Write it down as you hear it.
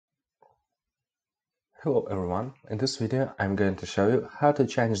Hello everyone, in this video I'm going to show you how to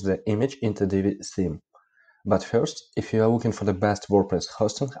change the image into Divi theme. But first, if you are looking for the best WordPress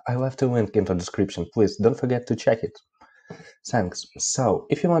hosting, I left a link in the description, please don't forget to check it. Thanks. So,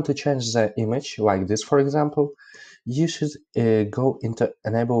 if you want to change the image, like this for example, you should go into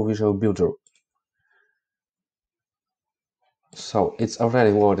Enable Visual Builder. So, it's already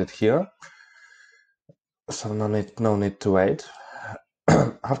loaded here, so no need to wait.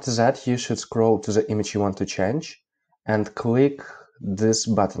 After that, you should scroll to the image you want to change and click this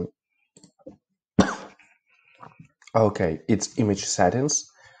button. Okay, it's image settings.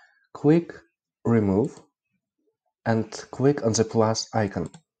 Click remove and click on the plus icon.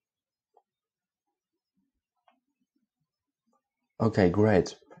 Okay,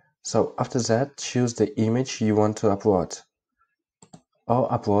 great. So after that, choose the image you want to upload or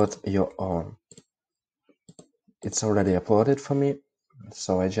upload your own. It's already uploaded for me,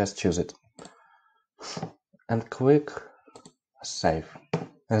 so I just choose it and click save.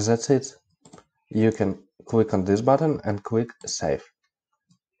 And that's it. You can click on this button and click save.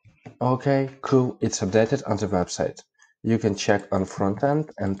 Okay, cool, it's updated on the website. You can check on front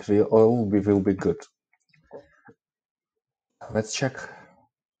end and we will be good. Let's check.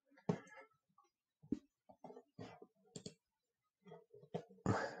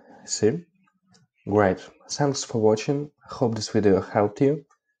 See? Great. Thanks for watching. Hope this video helped you.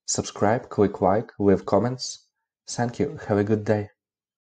 Subscribe, click like, leave comments. Thank you. Have a good day.